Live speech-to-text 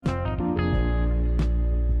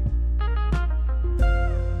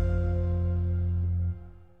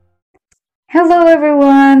Hello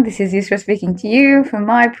everyone, this is Yusra speaking to you from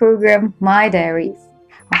my program My Diaries.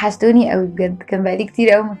 وحشتوني قوي بجد، كان بقالي كتير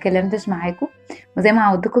قوي ما اتكلمتش معاكم. وزي ما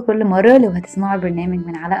عودتكم كل مرة، لو هتسمعوا البرنامج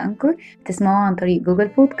من على انكور هتسمعوه عن طريق جوجل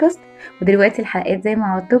بودكاست. ودلوقتي الحلقات زي ما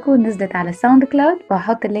عودتكم نزلت على ساوند كلاود،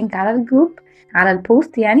 وهحط اللينك على الجروب على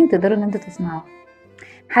البوست، يعني تقدروا ان انتوا تسمعوها.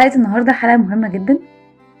 حلقة النهاردة حلقة مهمة جدا،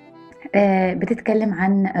 بتتكلم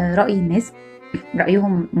عن رأي الناس،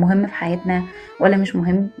 رأيهم مهم في حياتنا ولا مش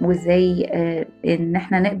مهم، وازاي ان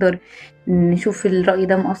احنا نقدر نشوف الرأي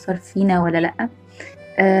ده مؤثر فينا ولا لأ.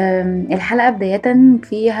 الحلقة بداية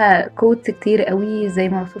فيها كوتس كتير قوي، زي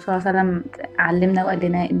ما الرسول صلى الله عليه وسلم علمنا وقال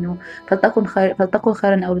لنا انه فلتقل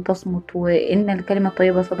خيرا او لتصمت، وان الكلمة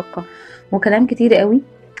الطيبة صدقة، وكلام كتير قوي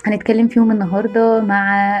هنتكلم فيهم النهاردة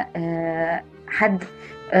مع حد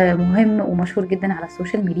مهم ومشهور جدا على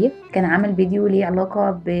السوشيال ميديا. كان عامل فيديو ليه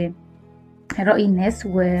علاقة برأي الناس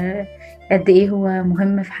وقد ايه هو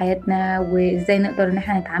مهم في حياتنا، وازاي نقدر ان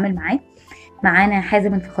احنا نتعامل معاه. معانا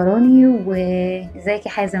حازم الفخراني. وازيك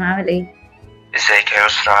يا حازم، عامل ايه؟ ازيك يا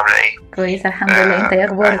يسرا، عامله ايه؟ كويس الحمد لله، انت ايه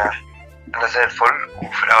اخبارك؟ انا زي الفل.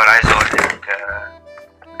 وفي الاول عايز اقول لك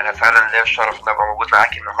انا فعلا ليا الشرف ان ابقى موجود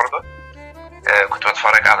معاكي النهارده. كنت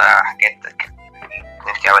بتفرج على حاجات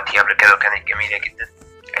انت عملتيها قبل كده وكانت جميله جدا،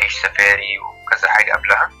 عيش سفاري وكذا حاجه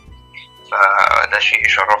قبلها، فده شيء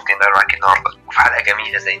يشرفني ان انا معاكي النهارده وفي حلقه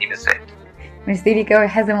جميله زي دي بالذات. ميرسي ليك قوي يا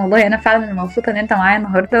حازم، والله انا فعلا مبسوطه ان انت معايا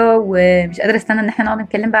النهارده، ومش قادره استنى ان احنا نقعد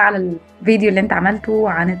نتكلم بقى على الفيديو اللي انت عملته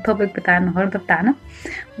عن التوبيك بتاع النهارده بتاعنا.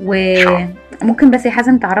 وممكن بس يا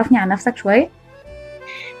حازم تعرفني عن نفسك شويه؟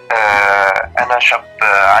 انا شاب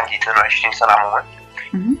عندي 22 سنه عموما.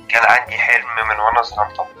 كان عندي حلم من وانا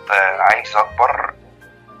صغنطط، عايز اكبر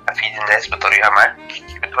افيد الناس بطريقه ما.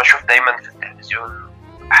 كنت بشوف دايما في التلفزيون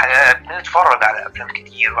حاجات، بنتفرج على افلام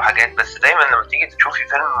كتير وحاجات، بس دايما لما تيجي تشوفي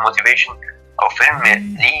فيلم موتيفيشن او فيلم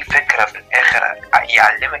ليه فكره في الاخر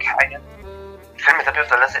يعلمك حاجه، الفيلم ده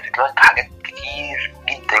بيفضل لازق في دماغك حاجات كتير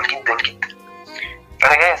جدا جدا جدا.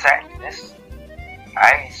 فانا جاي اساعد الناس،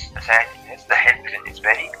 عايز اساعد الناس، ده حلم بالنسبه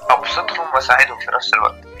لي، ابسطهم واساعدهم في نفس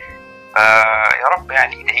الوقت. يا رب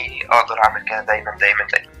يعني ادعيلي اقدر اعمل كده دايما دايما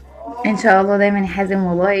دايما ان شاء الله دايما يا حازم،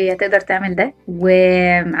 والله هتقدر تعمل ده.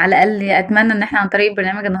 وعلى الاقل اتمنى ان احنا عن طريق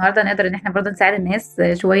برنامج النهارده نقدر ان احنا برضه نساعد الناس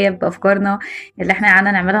شويه بافكارنا اللي احنا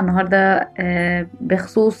قعدنا نعملها النهارده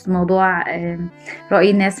بخصوص موضوع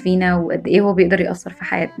راي الناس فينا وقد ايه هو بيقدر ياثر في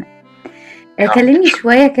حياتنا. كلمني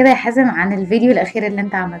شويه كده يا حازم عن الفيديو الاخير اللي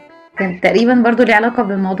انت عملته، كان تقريبا برضه ليه علاقه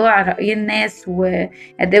بموضوع راي الناس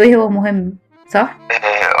وقد ايه هو مهم، صح؟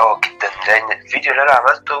 جدا، لان الفيديو اللي انا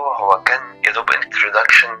عملته هو كان يدوب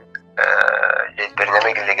انترودكشن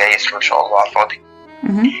للبرنامج اللي جاي اسمه ان شاء الله على الفاضي.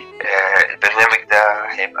 البرنامج ده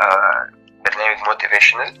هيبقى برنامج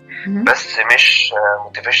موتيفيشنال، بس مش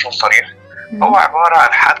موتيفيشنال صريح. هو عبارة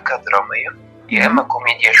عن حبكة درامية، يا اما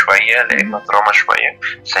كوميديا شوية يا اما دراما شوية،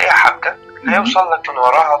 بس هي حبكة هيوصل لك من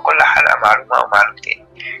وراها كل حلقة معلومة او معلومتين،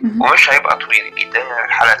 ومش هيبقى طويل جدا، يعني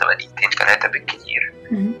الحلقة تبقى 2-3 بالكتير.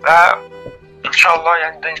 ان شاء الله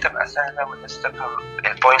يعني الدنيا تبقى سهله والناس تفهم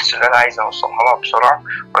البوينتس اللي انا عايز اوصلها لها بسرعه،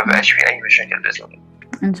 وما يبقاش في اي مشاكل باذن الله.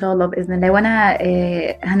 ان شاء الله باذن الله. وانا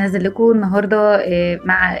هنزل لكم النهارده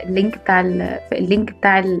مع اللينك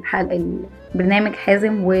بتاع البرنامج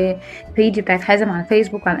حازم وبيج بتاعت حازم على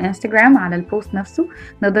الفيسبوك وعلى الانستجرام على البوست نفسه،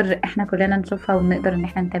 نقدر احنا كلنا نشوفها ونقدر ان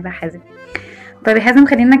احنا نتابع حازم. طيب يا حازم،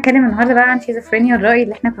 خلينا نتكلم النهارده بقى عن شيزوفرينيا، الرأي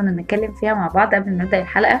اللي احنا كنا بنتكلم فيها مع بعض قبل ما نبدأ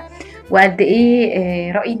الحلقة، وقد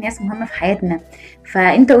ايه رأي الناس مهم في حياتنا.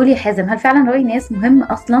 فانت قولي يا حازم، هل فعلا رأي الناس مهم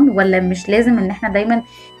اصلا، ولا مش لازم ان احنا دايما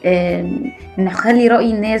نخلي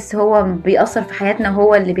رأي الناس هو بيأثر في حياتنا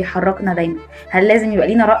وهو اللي بيحركنا دايما؟ هل لازم يبقى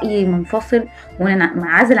لينا رأي منفصل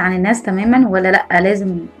وننعزل عن الناس تماما، ولا لا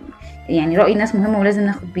لازم يعني رأي الناس مهم ولازم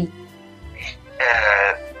ناخد بيه؟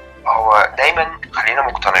 هو دايما خلينا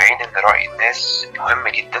مقتنعين ان رأي الناس مهم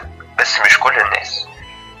جدا، بس مش كل الناس.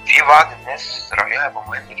 في بعض الناس رأيها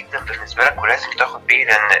مهم جدا بالنسبة لك ولازم تاخد بيه،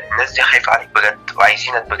 لان الناس دي خايفة عليك بجد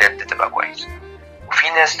وعايزينك بجد تبقى كويس. وفي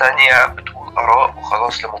ناس تانية بتقول آراء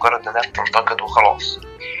وخلاص لمجرد انها تنتقد وخلاص.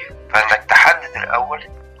 فانك تحدد الاول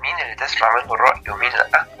مين اللي تسمع منه الرأي ومين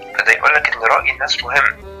لا، فده يقولك ان رأي الناس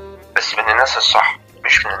مهم، بس من الناس الصح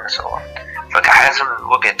مش من الناس الغلط. فكحازم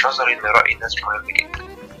وجهة نظري ان رأي الناس مهم جدا.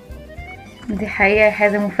 دي حقيقة يا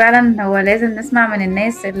حازم، وفعلا هو لازم نسمع من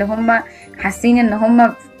الناس اللي هم حاسين ان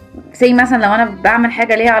هم زي مثلا لو انا بعمل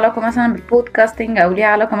حاجة ليها علاقة مثلا بالبودكاستنج او ليها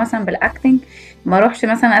علاقة مثلا بالاكتنج، ما اروحش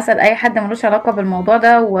مثلا اسأل اي حد ملوش علاقة بالموضوع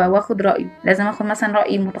ده واخد رأيه. لازم اخد مثلا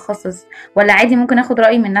رأي متخصص، ولا عادي ممكن اخد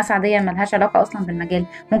رأي من ناس عادية ملهاش علاقة اصلا بالمجال،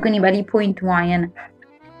 ممكن يبقى ليه بوينت معينة.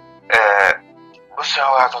 بص،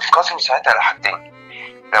 هو هتنقسم ساعتها على حاجتين.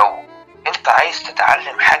 لو انت عايز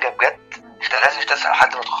تتعلم حاجة بجد انت لازم تسأل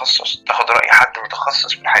حد متخصص، تاخد رأي حد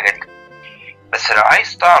متخصص في الحاجة دي. بس لو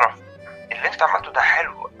عايز تعرف اللي انت عملته ده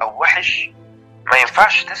حلو او وحش، ما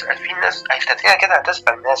ينفعش تسأل فيه الناس. انت كده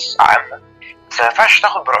هتسأل ناس عامة، بس ما ينفعش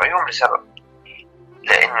تاخد برأيهم لسبب،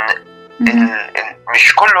 لان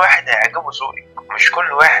مش كل واحد هيعجبه ذوقك، مش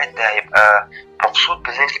كل واحد هيبقى مبسوط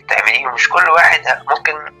باللي انت بتعمليه، ومش كل واحد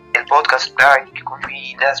ممكن البودكاست بتاعك يكون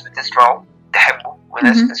فيه ناس بتسمعه تحبه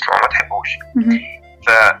وناس بتسمعه ما تحبوش.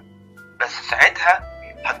 بس ساعتها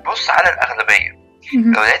هتبص على الأغلبية.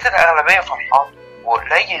 لو لقيت الأغلبية فرحان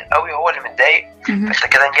وقليل قوي هو اللي متضايق، فانت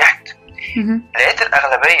كده نجحت. لقيت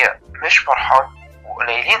الأغلبية مش فرحان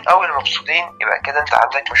وقليلين قوي المبسوطين، يبقى كده انت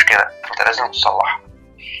عندك مشكلة، انت لازم تصلحها.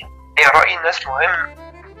 ايه رأي الناس مهم.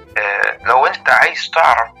 لو انت عايز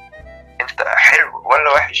تعرف انت حلو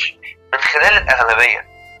ولا وحش من خلال الأغلبية،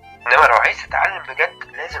 انما لو عايز تتعلم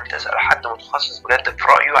بجد لازم تسأل حد متخصص بجد في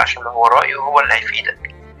رأيه، عشان هو رأيه هو اللي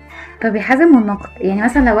هيفيدك. طب يا حازم، والنقد يعني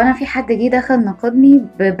مثلا لو انا في حد جه دخل نقدني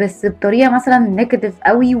بس بطريقه مثلا نيجاتيف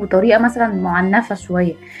قوي وطريقه مثلا معنفه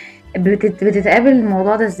شويه، بتتقابل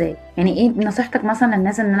الموضوع ده ازاي؟ يعني ايه نصيحتك مثلا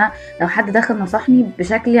للناس ان انا لو حد دخل نصحني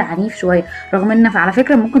بشكل عنيف شويه، رغم ان على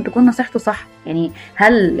فكره ممكن تكون نصيحته صح، يعني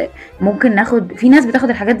هل ممكن ناخد في ناس بتاخد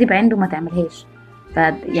الحاجات دي بعند وما تعملهاش؟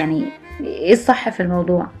 يعني ايه الصح في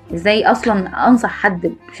الموضوع؟ ازاي اصلا انصح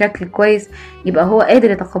حد بشكل كويس يبقى هو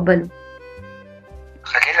قادر يتقبله؟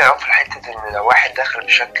 خلينا نقول في الحته ان لو واحد داخل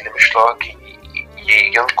بشكل مش لائق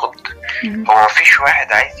ينقد، هو مفيش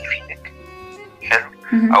واحد عايز يفيدك حلو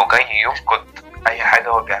او جاي ينقد اي حاجه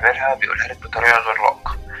هو بيعملها بيقولها لك بطريقه غير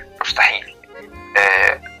لائقه، مستحيل.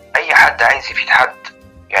 اي حد عايز يفيد حد،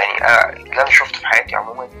 يعني اللي انا شفته في حياتي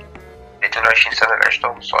عموما 22 سنه اللي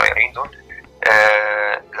عشتهم الصغيرين دول،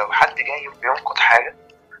 لو حد جاي بينقد حاجه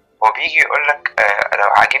هو بيجي يقول لك انا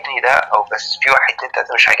عاجبني ده، او بس في 1 2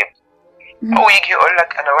 3 مش عاجبني، او يجي يقول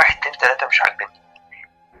لك انا 1 2 3 مش عاجبني.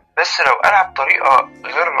 بس لو قالها بطريقه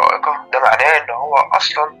غير لائقه ده معناه ان هو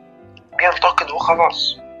اصلا بينتقد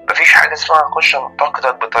وخلاص. مفيش حاجه اسمها اخش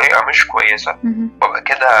انتقدك بطريقه مش كويسه وابقى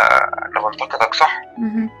كده انا بنتقدك صح.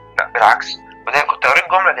 لا بالعكس. وده كنت قريت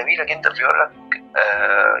جمله جميله جدا بيقول لك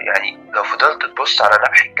يعني لو فضلت تبص على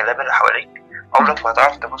ناحيه الكلام اللي حواليك عمرك ما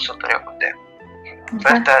هتعرف تبص الطريقه قدام.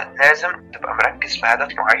 فانت لازم تبقى مركز في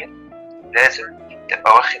هدف معين، لازم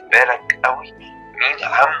تبقى واخد بالك قوي مين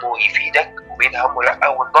همه يفيدك ومين همه لا.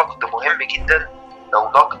 والنقد مهم جدا. لو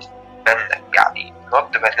نقد بناء، يعني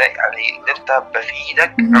نقد بناء يعني ان انت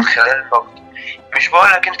بفيدك من خلال النقد، مش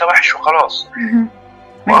بقولك انت وحش وخلاص،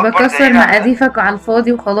 مش بكسر مقاديفك على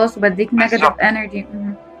الفاضي وخلاص وبديك نيجاتيف انرجي.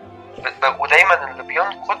 ودايما اللي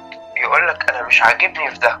بينقد بيقولك انا مش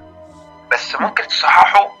عاجبني في ده بس ممكن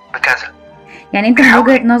تصححه بكذا. يعني انت من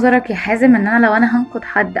وجهة نظرك يا حازم ان انا لو انا هنقد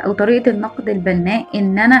حد او طريقة النقد البناء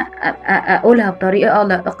ان انا اقولها بطريقة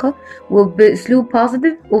لائقة وباسلوب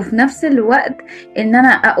بوزيتيف، وفي نفس الوقت ان انا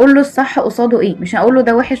اقول له الصح قصاده ايه، مش اقول له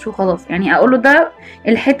ده وحش وخلاص، يعني اقول له ده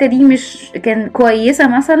الحتة دي مش كان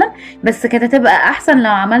كويسة مثلا بس كانت هتبقى احسن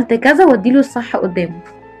لو عملت كذا، واديله الصح قدامه.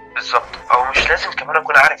 بالظبط. او مش لازم كمان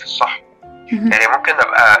اكون عارف الصح، يعني ممكن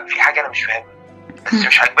ابقى في حاجة انا مش فاهمها بس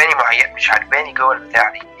مش عجباني معين، مش عجباني جوه البتاع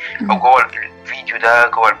دي او جوه الفيديو ده،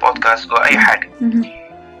 جوه البودكاست، جوه اي حاجه.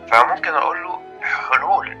 فممكن اقول له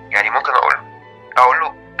حلول، يعني ممكن اقول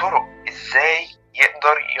له طرق ازاي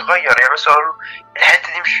يقدر يغير. يعني مثلا اقول له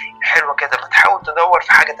الحته دي مش حلوه كده، ما تحاول تدور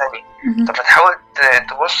في حاجه تانية. طب ما تحاول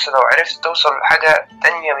تبص لو عرفت توصل لحاجه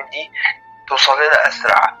تانية من دي توصل لنا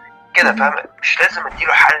اسرع كده، فاهم؟ مش لازم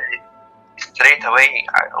اديله حل ستريت اواي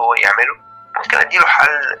هو يعمله، ممكن اديله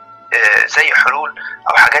حل زي حلول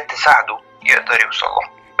او حاجات تساعده يقدر يوصل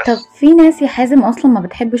لها. طب في ناس يا حازم اصلا ما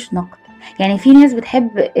بتحبش نقد، يعني في ناس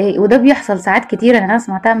بتحب وده بيحصل ساعات كتير، انا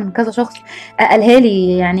سمعتها من كذا شخص قالها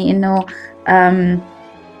لي، يعني انه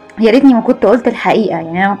يا ريتني ما كنت قلت الحقيقه،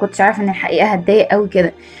 يعني انا ما كنتش عارفه ان الحقيقه هتضايق قوي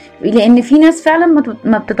كده، لان في ناس فعلا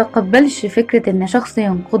ما بتتقبلش فكره ان شخص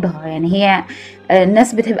ينقدها. يعني هي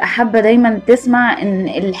الناس بتبقى حابه دايما تسمع ان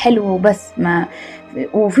الحلو بس، ما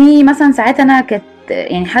وفي مثلا ساعات انا كانت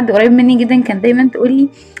يعني حد قريب مني جدا كان دايما تقول لي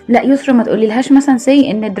لا يسرا ما تقولي لهاش مثلا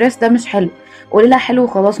سي ان الدرس ده مش حلو، قولي لها حلو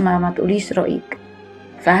وخلاص، ما تقوليش رايك.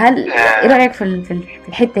 فهل ايه رايك في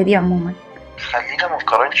الحته دي عموما؟ خلينا ما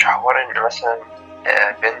نقارنش حوار ان مثلا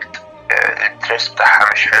بنت الدرس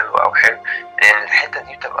بتاعها مش حلو او حلو، لان الحته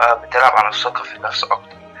دي بتبقى بتلعب على الثقه في النفس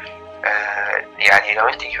اكتر. يعني لو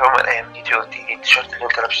انت يوم من الايام جيتي قلتي لي التيشيرت اللي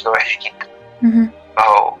انت لابسه ده وحش جدا،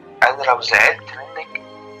 اهو انا لو زعلت منك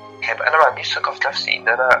هيبقى انا ما عنديش ثقه في نفسي ان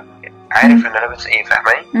انا عارف ان انا لابس ايه،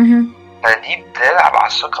 فاهماني؟ فدي بتلعب على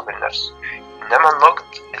الثقه بالنفس. انما النقد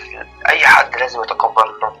اي حد لازم يتقبل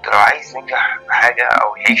النقد. لو عايز ينجح في حاجة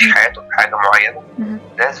أو يعيش حياته في حاجة معينة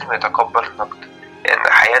لازم يتقبل النقد،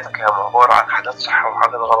 لأن حياتك هي عبارة عن حاجات صح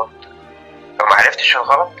وحاجات غلط. لو معرفتش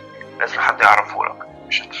الغلط لازم حد يعرفه لك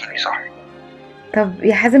عشان تخليه صح. طب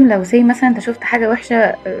يا حازم، لو سي مثلا انت شفت حاجة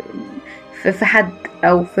وحشة في حد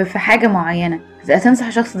او في حاجة معينة، هتنصح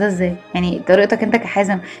الشخص ده ازاي؟ يعني طريقتك انت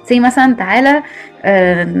كحازم، سي مثلا تعالى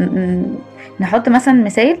نحط مثلا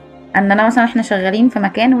مثال ان انا مثلا احنا شغالين في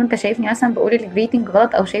مكان وانت شايفني مثلا بقول الجريتنج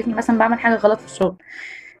غلط او شايفني مثلا بعمل حاجة غلط في الشغل،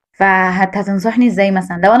 هتنصحني ازاي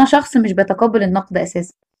مثلا لو انا شخص مش بتقبل النقد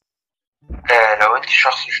اساسا؟ لو انت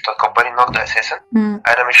شخص مش تتقبلي النقد اساسا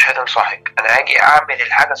انا مش هتنصحك، انا هاجي اعمل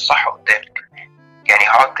الحاجة الصح قدامك. يعني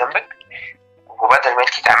هقعد جنبك وبدل ما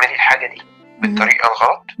انت تعملي الحاجة دي بالطريقة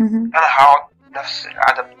الغلط انا هقعد نفس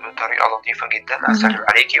القعدة بطريقة لطيفة جدا، اسلم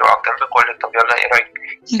عليكي واقعد جنبك واقول لك طب يلا ايه رايك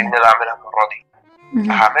سيبني انا اعملها المرة دي.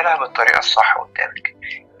 فهعملها بالطريقة الصح قدامك.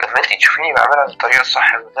 لما انت تشوفيني بعملها بالطريقة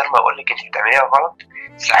الصح من غير ما اقول لك انت بتعمليها غلط،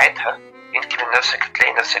 ساعتها انت من نفسك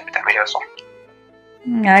هتلاقي نفسك بتعمليها صح.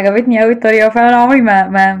 عجبتني قوي الطريقة فعلا، عمري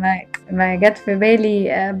ما جت في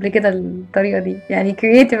بالي قبل كده الطريقة دي، يعني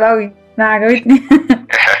كرييتيف قوي، لا عجبتني.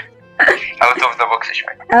 اوت اوف ذا بوكس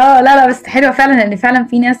شوية. لا بس حلوة فعلا، لان فعلا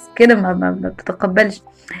في ناس كده ما بتتقبلش.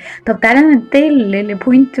 طب تعالى ننتقل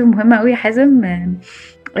لبوينت مهمة قوي يا حازم،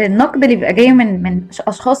 النقد اللي بيبقى جاي من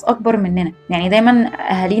اشخاص اكبر مننا. يعني دايما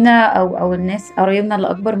اهالينا او الناس قرايبنا اللي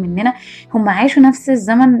اكبر مننا هم عاشوا نفس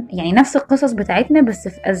الزمن، يعني نفس القصص بتاعتنا بس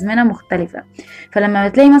في ازمنه مختلفه. فلما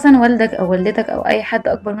بتلاقي مثلا والدك او والدتك او اي حد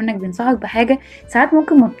اكبر منك بينصحك بحاجه، ساعات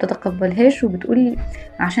ممكن ما بتتقبلهاش وبتقول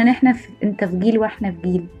عشان انت في جيل واحنا في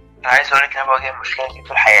جيل. انا عايز اقول لك انا بواجه المشكله دي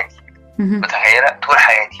طول حياتي، متخيله طول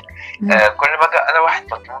حياتي. كل ما انا واحد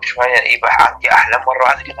مجنون شويه، ايه بقى عندي احلام مره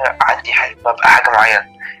واحده كده، عندي حلم ابقى حاجه معينه،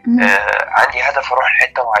 عندي هدف اروح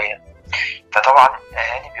لحته معينه. فطبعا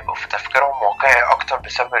اهالي بيبقوا في تفكيرهم واقعي اكتر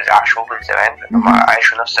بسبب اللي عاشوه من زمان، لما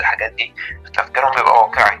عاشوا نفس الحاجات دي تفكيرهم بيبقى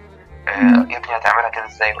واقعي. يا ابني هتعملها كده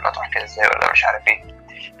ازاي، ولا تروح كده ازاي، ولا مش عارف ايه.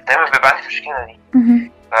 دايما بيبقى عندي المشكله دي.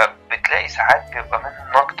 فبتلاقي ساعات بيبقى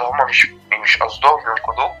منهم نقد هما مش قصدهم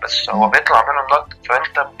ينقدوك، بس هو بيطلع منهم نقد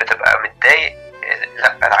فانت بتبقى متضايق،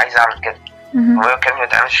 لا انا عايز اعمل كده، هو كان ما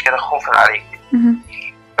تعملش كده خوفا عليك.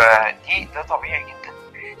 ده طبيعي جدا.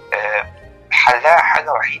 حلها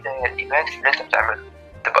حاجه وحيده هي الايمان في اللي انت بتعمله،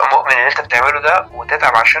 تبقى مؤمن ان انت بتعمله ده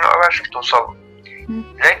وتتعب عشانه قوي عشان توصله.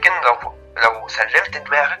 لكن لو سلمت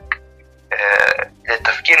دماغك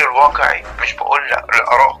للتفكير الواقعي، مش بقول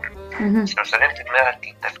لآرائهم، بس لو سلمت دماغك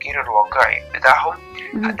للتفكير الواقعي بتاعهم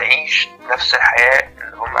هتعيش نفس الحياة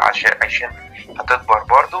اللي هم عايشين. هتكبر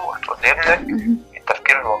برضو وهتقدم لك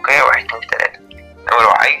التفكير الواقعي 1 2 3. لو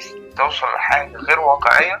عايز توصل لحاجة غير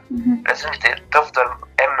واقعية لازم تفضل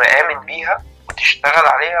آمن بيها وتشتغل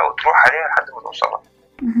عليها وتروح عليها لحد ما توصلها.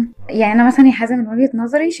 يعني انا مثلا يا حازم من وجهة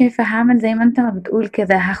نظري شايفه هعمل زي ما انت ما بتقول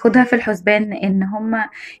كده، هاخدها في الحسبان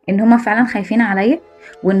ان هم فعلا خايفين عليا،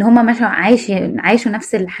 وان هم مش عايشوا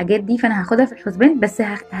نفس الحاجات دي، فانا هاخدها في الحسبان، بس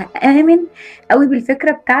هآمن قوي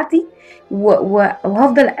بالفكره بتاعتي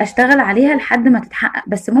وهفضل اشتغل عليها لحد ما تتحقق.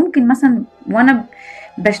 بس ممكن مثلا وانا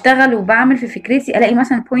بشتغل وبعمل في فكرتي الاقي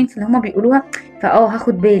مثلا بوينتس اللي هم بيقولوها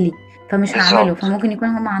هاخد بالي فمش هعمله، فممكن يكون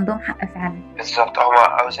هم عندهم حق فعلا. بالظبط،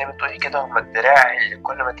 او زي ما تقولي كده هم الدراع اللي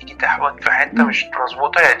كل ما تيجي تحوط في حته مش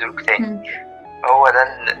مظبوطه يدروك تاني. هو ده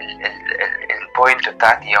البوينت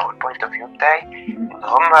بتاعتي او البوينت اوف فيو بتاعي، ان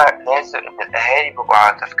هم لازم ان الاهالي بيبقوا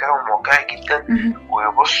على تفكيرهم واقعي جدا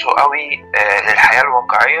ويبصوا قوي للحياه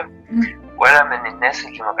الواقعيه. وانا من الناس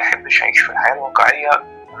اللي ما بحبش اعيش في الحياه الواقعيه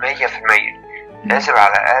 100%. لازم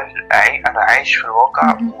على الاقل انا عايش في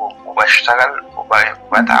الواقع وبشتغل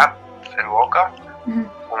وبتعب في الواقع،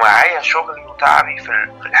 ومعايا شغلي وتعبي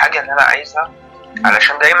في الحاجة اللي أنا عايزها.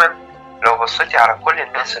 علشان دايما لو بصيتي على كل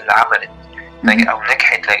الناس اللي عملت أو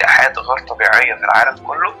نجحت نجاحات غير طبيعية في العالم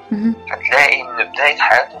كله، هتلاقي إن بداية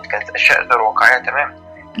حياتهم كانت أشياء غير واقعية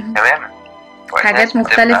تماما، حاجات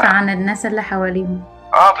مختلفة عن الناس اللي حواليهم.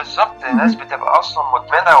 بالظبط. الناس بتبقى أصلا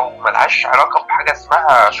مدمنة وملهاش علاقة بحاجة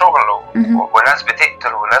اسمها شغل، وناس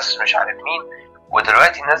بتقتل وناس مش عارف مين.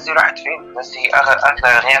 ودلوقتي الناس دي راحت فين؟ الناس دي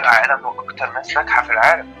أغنى أغنياء العالم وأكتر ناس ناجحة في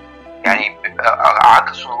العالم. يعني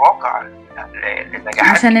عكسوا الواقع.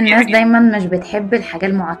 عشان الناس دايما مش بتحب الحاجة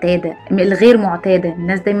المعتادة الغير معتادة.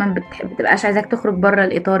 الناس دايما بتبقاش عايزاك تخرج بره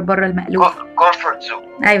الإطار، بره المألوف. كومفورت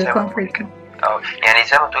زون. أيوة كومفورت زون. يعني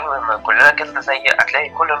زي ما تقول كلنا كده، زي هتلاقي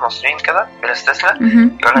كل المصريين كده بلا استثناء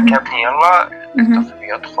يقول لك يا ابني يلا الطفل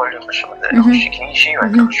بيدخل يخش كليشي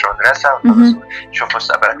ويخش مدرسة يشوف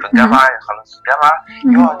مستقبلك في الجامعة، يخلص الجامعة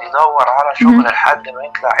يقعد يدور على شغل لحد ما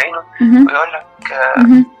يطلع عينه ويقول لك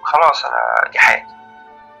خلاص أنا دي حياتي.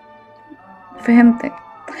 فهمتك.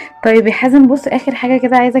 طيب يا حازم، بص اخر حاجة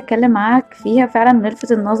كده عايزة اتكلم معاك فيها فعلا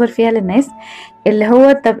نلفت النظر فيها للناس، اللي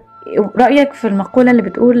هو طب رأيك في المقولة اللي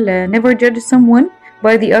بتقول never judge someone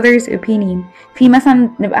by the other's opinion. في مثلا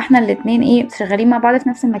نبقى احنا الاتنين ايه شغالين مع بعض في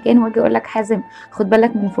نفس المكان، واجي اقول لك حازم خد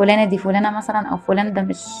بالك من فلانة، دي فلانة مثلا، او فلان ده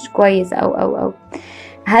مش كويس، او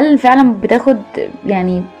هل فعلا بتاخد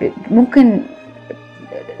يعني ممكن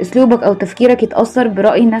اسلوبك او تفكيرك يتأثر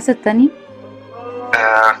برأي الناس التانية؟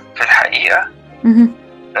 في الحقيقة مهم.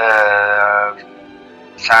 آه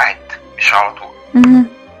ساعات، مش على طول، مهم.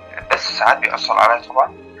 بس ساعات بيأثر عليا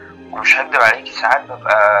طبعا. ومش هكدب عليكي، ساعات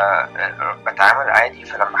ببقى بتعامل عادي،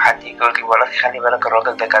 فلما حد يجي يقول لي بقول لك خلي بالك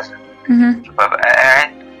الراجل ده كذا، مهم. ببقى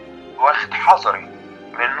قاعد واخد حذري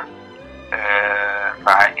منه.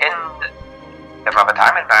 مع ان لما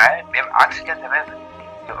بتعامل معاه بيبقى عكس كده تماما،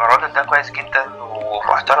 بيبقى الراجل ده كويس جدا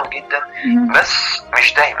ومحترم جدا، مهم. بس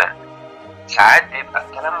مش دايما. ساعات بيبقى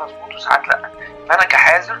الكلام مظبوط وساعات لا. فانا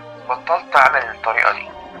كحازم بطلت اعمل الطريقه دي.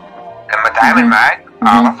 لما اتعامل مهم. معاك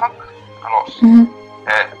مهم. اعرفك خلاص، مهم.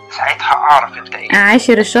 ساعتها اعرف انت ايه.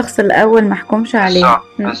 اعاشر الشخص الاول، محكمش عليه، بالظبط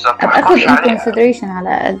بالظبط، ابقى اخد محكمش in عليه. consideration على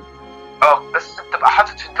الاقل. بس بتبقى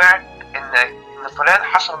حاطط في دماغك ان فلان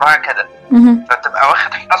حصل معاه كده، مهم. فتبقى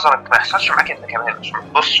واخد حذرك ما يحصلش معاك انت كمان، عشان ما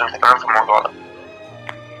تبصش انت كمان في الموضوع ده.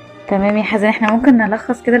 تمام يا حازم، احنا ممكن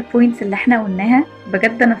نلخص كده البوينتس اللي احنا قلناها.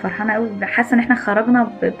 بجد انا فرحانه قوي، حاسه ان احنا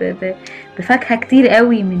خرجنا بفاكهه كتير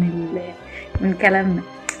قوي من كلامنا.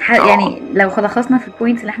 يعني لو لخصنا في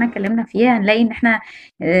البوينتس اللي احنا اتكلمنا فيها هنلاقي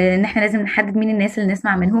ان احنا لازم نحدد مين الناس اللي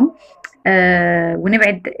نسمع منهم،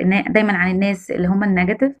 ونبعد دايما عن الناس اللي هم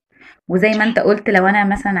النيجاتيف. وزي ما انت قلت، لو انا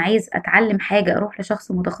مثلا عايز اتعلم حاجه اروح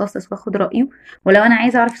لشخص متخصص واخد رايه، ولو انا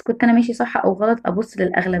عايزه اعرف اذا كنت انا ماشي صح او غلط ابص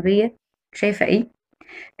للاغلبيه شايفه ايه.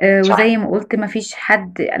 صح وزي ما قلت مفيش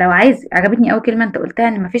حد لو عايز، عجبتني أوي كلمة انت قلتها،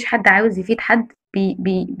 ان مفيش حد عاوز يفيد حد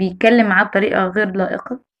بيتكلم معاه بطريقة غير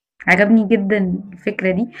لائقة. عجبني جدا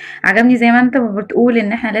الفكرة دي. عجبني زي ما انت بتقول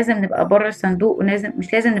ان احنا لازم نبقى بره الصندوق، ولازم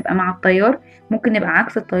مش لازم نبقى مع التيار، ممكن نبقى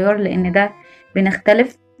عكس التيار، لان ده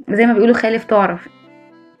بنختلف. زي ما بيقولوا خالف تعرف.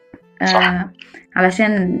 صح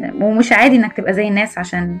علشان ومش عادي انك تبقى زي الناس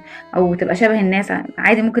عشان او تبقى شبه الناس،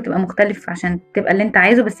 عادي ممكن تبقى مختلف عشان تبقى اللي انت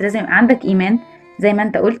عايزه، بس لازم يبقى عندك ايمان زي ما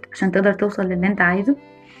انت قلت عشان تقدر توصل للي انت عايزه.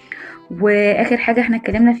 واخر حاجة احنا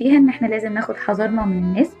اتكلمنا فيها ان احنا لازم ناخد حذرنا من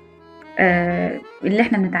الناس اللي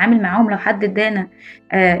احنا بنتعامل معاهم. لو حد ادانا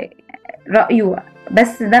آه رأيه،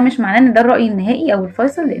 بس ده مش معناه ان ده الرأي النهائي او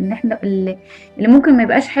الفيصل، لان احنا اللي ممكن ما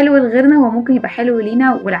يبقاش حلو لغيرنا هو ممكن يبقى حلو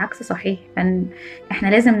لينا، والعكس صحيح. احنا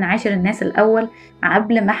لازم نعاشر الناس الاول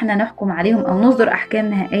قبل ما احنا نحكم عليهم او نصدر احكام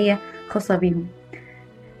نهائية خاصة بيهم.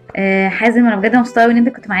 حازم، انا بجد مبسوطه قوي ان انت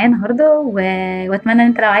كنت معايا النهارده، واتمنى ان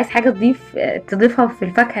انت لو عايز حاجه تضيفها في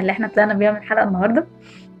الفاكهه اللي احنا طلعنا بيها من الحلقه النهارده.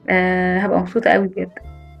 هبقى مبسوطه قوي بجد.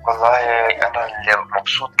 والله انا اللي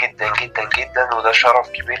مبسوط جدا جدا جدا، وده شرف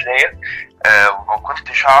كبير ليا. وما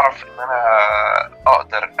كنتش اعرف ان انا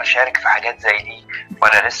اقدر اشارك في حاجات زي دي،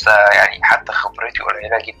 وانا لسه يعني حتى خبرتي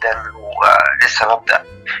قليله جدا ولسه ببدا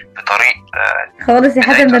في طريق خالص يا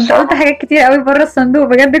حازم، ده انت قلت صعبة. حاجات كتير قوي بره الصندوق،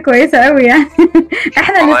 بجد كويسه قوي يعني.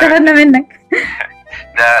 احنا اللي والله استفدنا منك.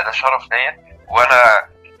 ده شرف ليا، وانا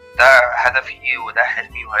ده هدفي وده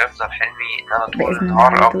حلمي وهيفضل حلمي، ان انا طول باذن الله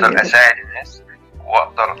النهار على طول افضل يا رب. اساعد الناس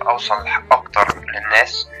واقدر اوصل اكتر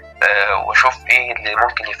للناس، واشوف ايه اللي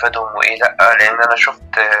ممكن يفيدهم وايه لا، لان انا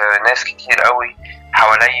شفت ناس كتير قوي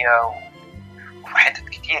حواليا وفي حتت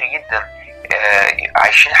كتير جدا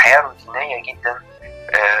عايشين حياة روتينية جدا،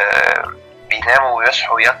 بيناموا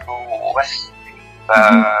ويصحوا وياكلوا وبس.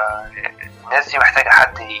 فالناس دي محتاجة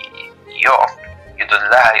حد يقف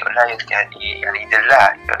يدلها، يقولها يعني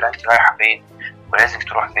يدلها، يقولها انت رايحة فين ولازم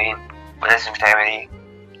تروح فين ولازم تعمل ايه.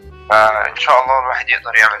 فان شاء الله الواحد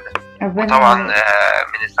يقدر يعمل ده. وطبعا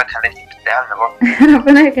من الفاكهة اللي انت بتديها لنا برضه.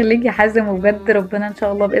 ربنا يخليك يا حازم، وبجد ربنا ان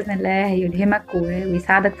شاء الله باذن الله هيلهمك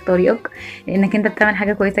ويساعدك في طريقك، لانك انت بتعمل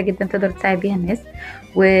حاجه كويسه جدا تقدر تساعد بيها الناس.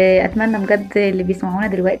 واتمنى بجد اللي بيسمعونا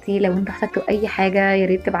دلوقتي لو انتوا احتجتوا اي حاجه يا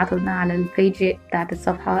ريت تبعتوا لنا على البيج بتاعت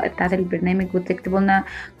الصفحه بتاعت البرنامج، وتكتبوا لنا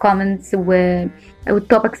كومنتس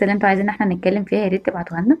والتوبكس اللي انتوا عايزين احنا نتكلم فيها، يا ريت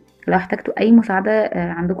تبعتوها لنا. لو احتجتوا اي مساعده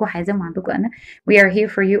عندكم حازم وعندكم انا، we are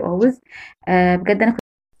here for you always. بجد انا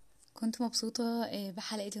كنت مبسوطة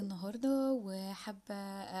بحلقة النهاردة، وحابة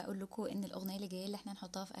أقول لكم إن الأغنية اللي جاية اللي احنا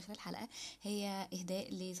نحطها في آخر الحلقة هي إهداء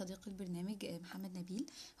لصديق البرنامج محمد نبيل.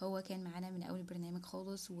 هو كان معانا من أول البرنامج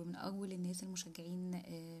خالص، ومن أول الناس المشجعين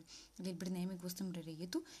للبرنامج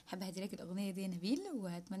واستمراريته. حابة أهديلك الأغنية دي يا نبيل،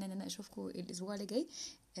 وأتمنى إن أنا أشوفكم الأسبوع اللي جاي.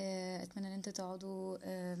 أتمنى إن انتوا تقعدوا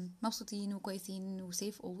مبسوطين وكويسين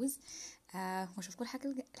وسيف always. وأشوفكم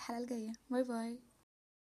الحلقة الجاية. باي باي.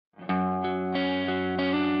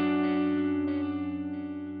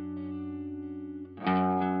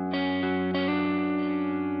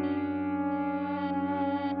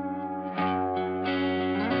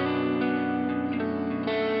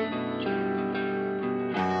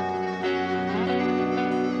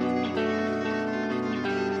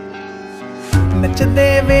 नचदे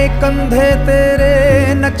वे कंधे तेरे,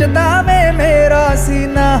 नचदा वे मेरा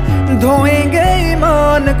सीना, धोएंगे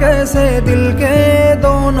ईमान कैसे दिल के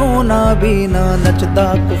दोनों नाबीना। नचदा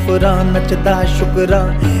कुफरा नचदा शुकरा,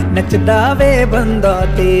 नचदा वे बंदा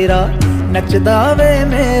तेरा, नचदा वे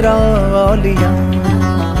मेरा औलिया।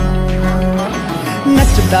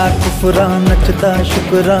 नचदा कुफरा नचदा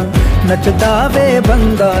शुकरा, नचदा वे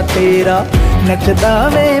बंदा तेरा, नचदा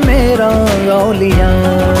वे मेरा औलिया।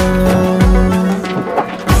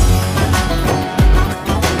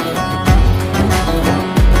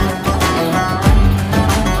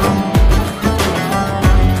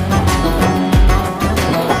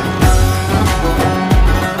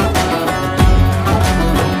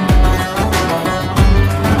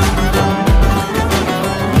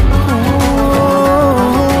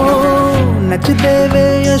 नचदे वे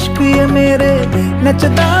इश्क ये मेरे,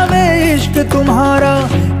 नचदा वे इश्क तुम्हारा,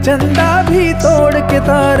 चंदा भी तोड़ के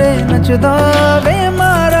तारे, नचदा वे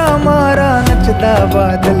मारा मारा। नचदा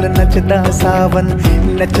बादल नचदा सावन,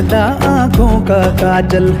 नचदा आँखों का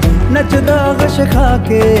काजल, नचदा गश खा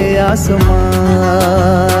के आसमां।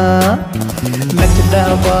 नचदा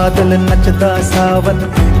बादल नचदा सावन,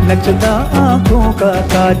 नचदा आँखों का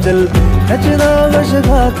काजल, नचदा गश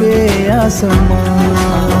खा के आसमां।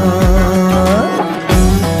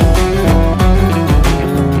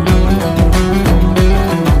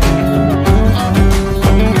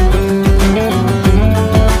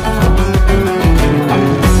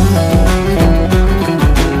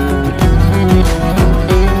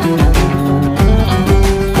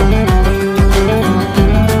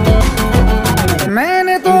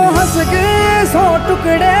 मैंने तो हंस के 100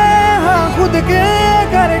 टुकड़े हाँ खुद के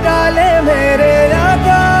कर डाले मेरे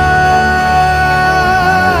आका।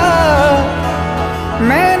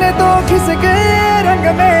 मैंने तो खिसके रंग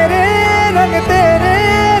मेरे रंग तेरे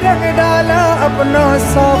रंग डाला अपना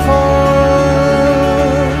साफा।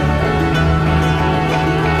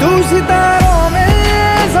 तू सितारों में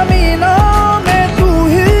जमीनों में तू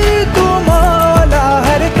ही तू मौला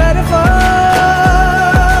हर तरफा।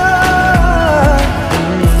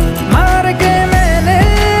 मार के मैंने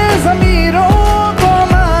ज़मीरों को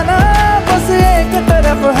माना बस एक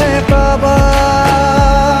तरफ है काबा।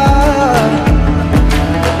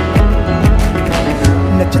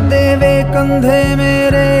 नचदे वे कंधे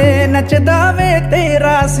मेरे, नचदा वे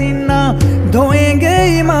तेरा सीना, धोएंगे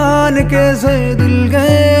ईमान कैसे दिल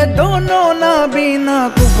गए दोनों नाबीना।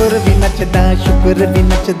 कुफर भी नचदा शुक्र भी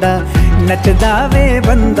नचदा, नचदा वे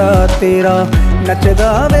बंदा तेरा,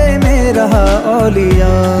 नचदा वे मेरा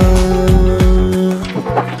औलिया।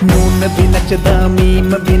 नून भी नचदा मीम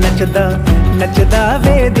भी नचदा, नचदा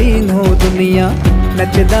वे दीनो दुनिया,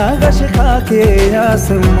 नचदा गश खा के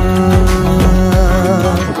आसमां।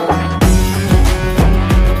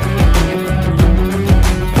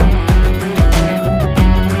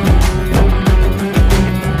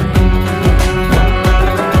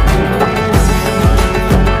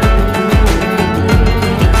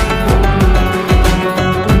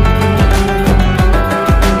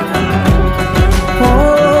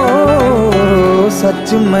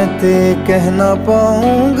 सच मैं ते कह ना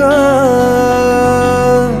पाऊंगा,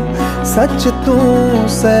 सच तू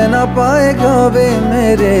सह ना पाएगा वे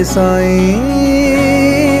मेरे साईं।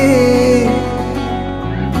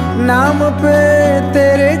 नाम पे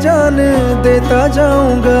तेरे जान देता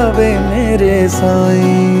जाऊंगा वे मेरे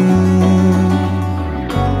साईं।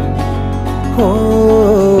 हो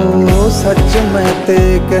सच मैं ते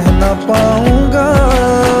कह ना पाऊंगा,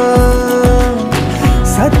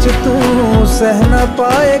 सच तू सह न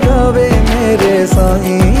पाएगा वे मेरे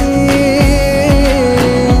साईं।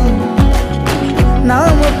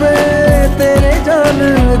 नाम पे तेरे जान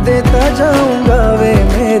देता जाऊंगा वे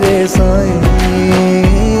मेरे साईं।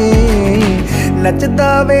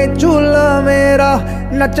 नचदा वे चूल्हा मेरा,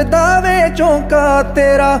 नचदा वे चौंका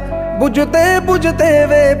तेरा, बुझते बुझते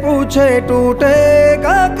वे पूछे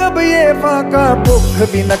टूटेगा कब ये फाका। भूख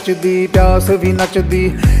भी नचदी प्यास भी नचदी,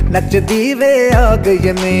 नचदी वे आग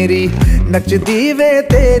ये मेरी, नचदी वे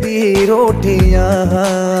तेरी रोटियां।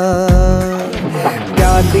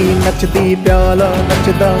 प्याली नचदी प्याला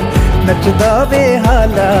नचदा, नचदा वे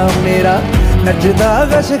हाला मेरा, नचदा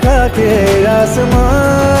गश खा के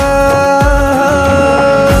आसमां।